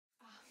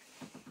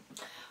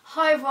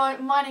Hi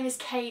everyone, my name is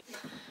Kate.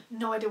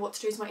 No idea what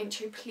to do as my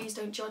intro, please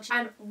don't judge.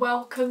 And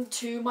welcome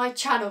to my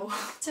channel.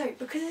 So,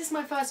 because this is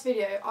my first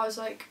video, I was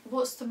like,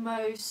 what's the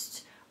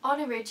most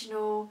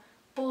unoriginal,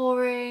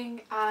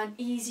 boring and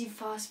easy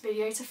first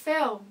video to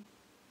film?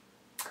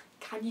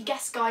 Can you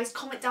guess, guys?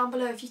 Comment down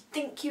below if you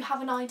think you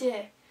have an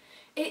idea.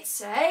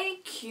 It's a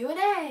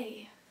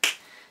Q&A.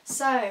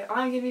 So,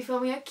 I'm going to be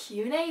filming a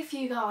Q&A for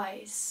you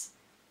guys.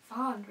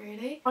 Fun,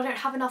 really. I don't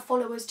have enough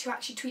followers to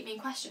actually tweet me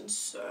questions,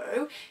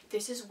 so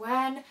this is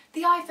when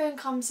the iPhone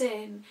comes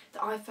in. The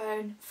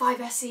iPhone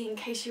 5 SE, in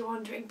case you're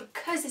wondering,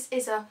 because this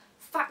is a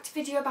fact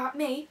video about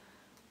me.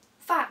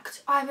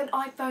 Fact, I have an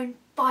iPhone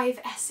 5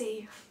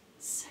 SE.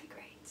 So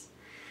great.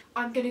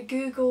 I'm gonna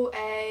Google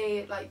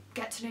a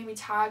get to know me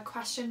tag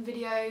question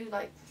video,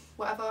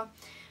 whatever,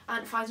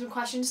 and find some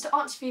questions to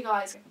answer for you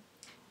guys.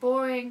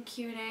 Boring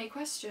Q&A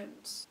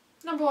questions.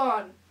 Number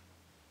 1.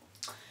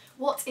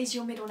 What is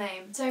your middle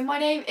name? So my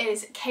name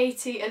is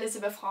Katie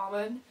Elizabeth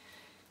Harmon.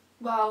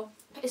 Well,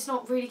 it's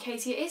not really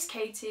Katie, it is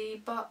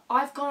Katie, but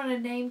I've gone on a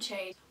name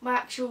change. My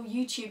actual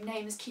YouTube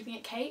name is Keeping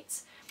It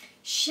Kate.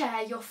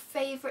 Share your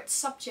favourite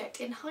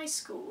subject in high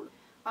school.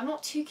 I'm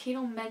not too keen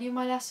on many of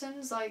my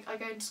lessons, I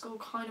go into school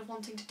kind of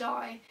wanting to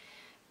die,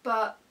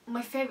 but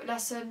my favourite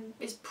lesson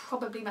is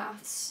probably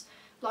maths.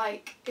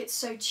 It's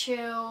so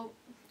chill,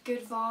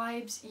 good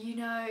vibes, you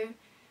know.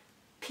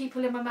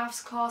 People in my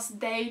maths class,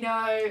 they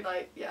know,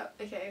 yeah,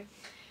 okay.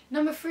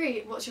 Number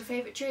 3, what's your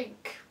favourite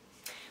drink?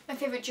 My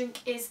favourite drink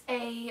is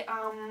a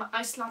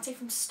iced latte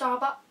from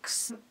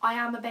Starbucks. I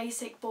am a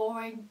basic,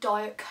 boring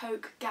Diet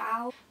Coke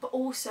gal, but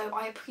also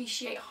I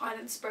appreciate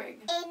Highland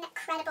Spring.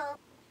 Incredible.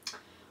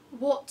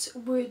 What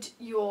would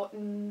you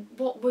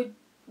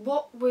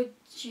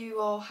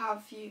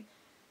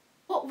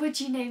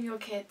name your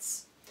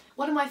kids?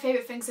 One of my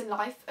favourite things in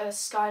life are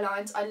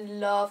skylines. I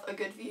love a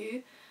good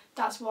view.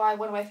 That's why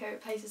one of my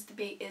favourite places to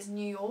be is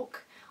New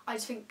York. I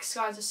just think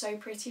skies are so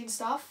pretty and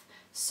stuff.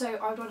 So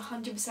I would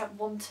 100%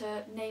 want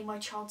to name my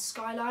child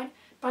Skyline,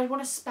 but I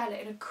want to spell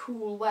it in a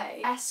cool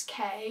way.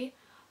 Skylyne.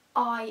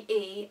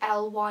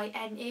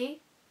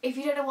 If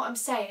you don't know what I'm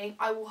saying,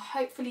 I will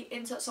hopefully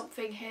insert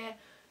something here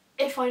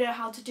if I know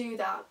how to do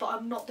that, but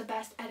I'm not the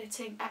best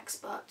editing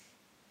expert.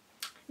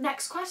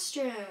 Next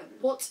question.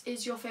 What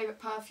is your favourite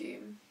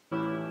perfume?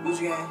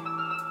 Gucci gang.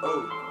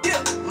 Oh.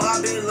 Yeah. My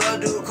bitch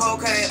love do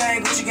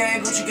cocaine. Gucci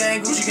gang, Gucci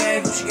gang, Gucci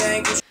gang, Gucci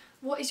gang, Gucci.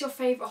 What is your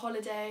favourite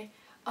holiday?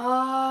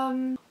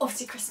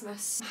 Obviously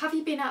Christmas. Have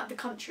you been out of the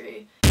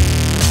country?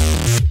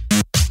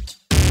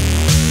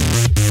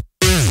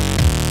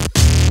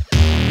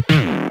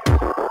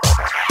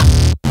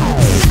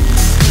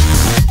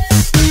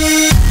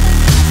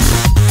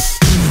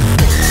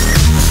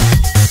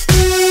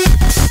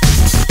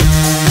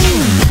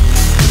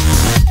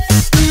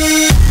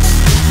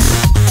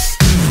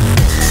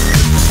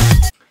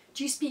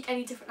 Do you speak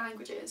any different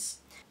languages?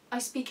 I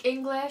speak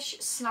English,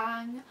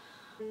 slang.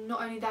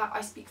 Not only that,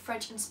 I speak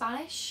French and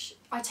Spanish.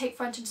 I take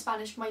French and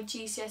Spanish for my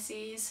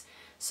GCSEs,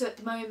 so at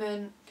the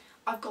moment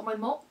I've got my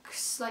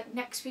mocks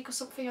next week or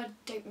something. I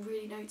don't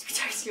really know, to be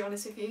totally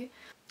honest with you.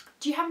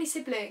 Do you have any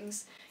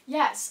siblings?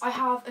 Yes, I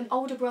have an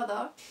older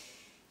brother.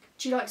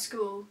 Do you like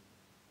school?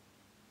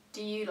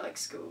 Do you like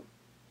school?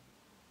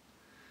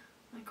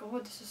 Oh my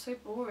god, this is so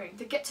boring.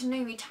 The get to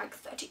know me tag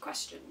 30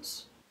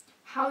 questions.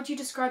 How would you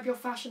describe your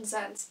fashion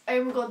sense?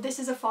 Oh my god, this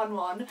is a fun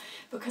one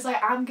because I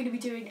am going to be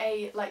doing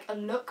a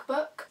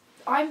lookbook.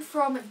 I'm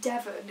from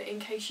Devon,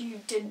 in case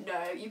you didn't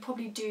know. You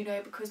probably do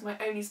know because my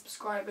only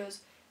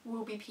subscribers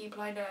will be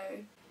people I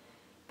know.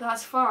 But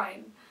that's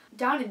fine.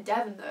 Down in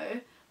Devon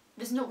though,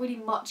 there's not really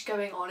much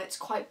going on. It's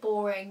quite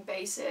boring,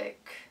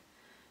 basic,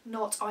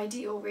 not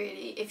ideal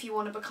really if you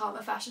want to become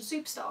a fashion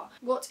superstar.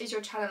 What is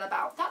your channel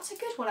about? That's a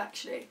good one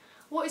actually.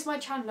 What is my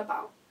channel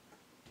about?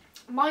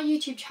 My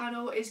YouTube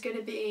channel is going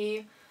to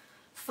be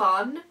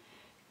fun.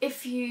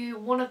 If you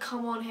want to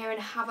come on here and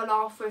have a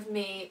laugh with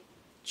me,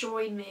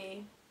 join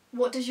me.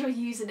 What does your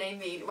username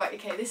mean? Right,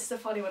 okay, this is a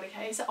funny one,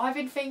 okay? So I've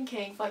been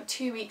thinking for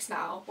 2 weeks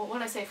now, well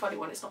when I say funny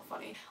one, it's not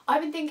funny.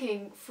 I've been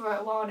thinking for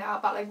a while now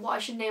about what I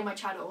should name my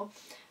channel,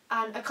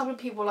 and a couple of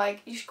people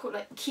you should call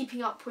it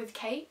Keeping Up with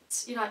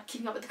Kate, you know,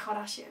 Keeping Up with the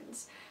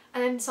Kardashians.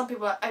 And then some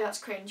people are like, oh that's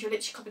cringe, you're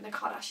literally copying the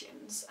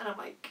Kardashians. And I'm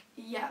like,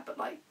 yeah, but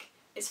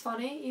it's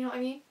funny, you know what I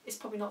mean? It's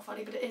probably not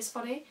funny, but it is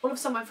funny. All of a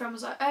sudden my friend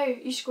was like, oh,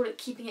 you should call it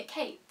Keeping It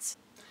Kate.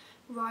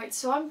 Right,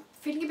 so I'm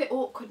feeling a bit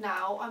awkward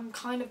now. I'm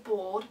kind of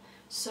bored,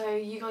 so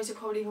you guys are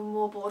probably even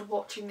more bored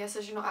watching this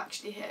as you're not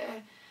actually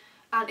here.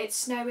 And it's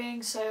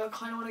snowing, so I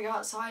kind of want to go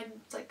outside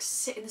and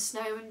sit in the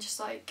snow and just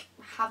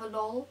have a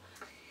lol.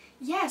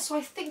 Yeah, so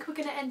I think we're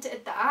going to end it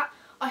at that.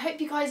 I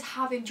hope you guys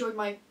have enjoyed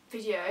my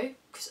video,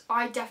 because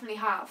I definitely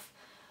have.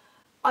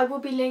 I will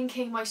be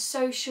linking my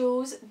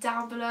socials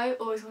down below.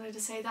 Always wanted to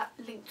say that.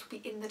 Link will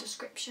be in the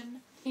description.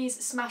 Please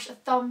smash a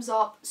thumbs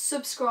up,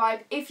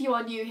 subscribe if you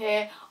are new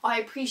here. I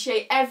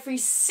appreciate every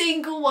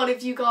single one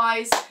of you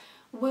guys.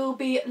 Will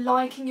be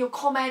liking your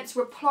comments,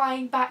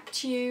 replying back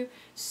to you,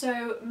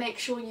 so make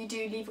sure you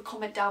do leave a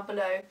comment down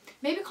below.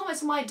 Maybe comment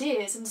some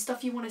ideas and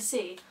stuff you want to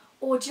see.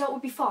 Or do you know what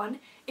would be fun?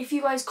 If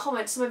you guys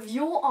comment some of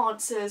your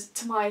answers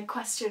to my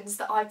questions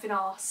that I've been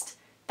asked.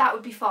 That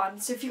would be fun.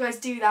 So if you guys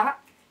do that,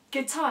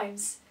 good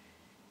times.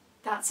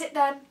 That's it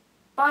then.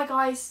 Bye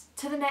guys,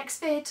 to the next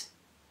vid.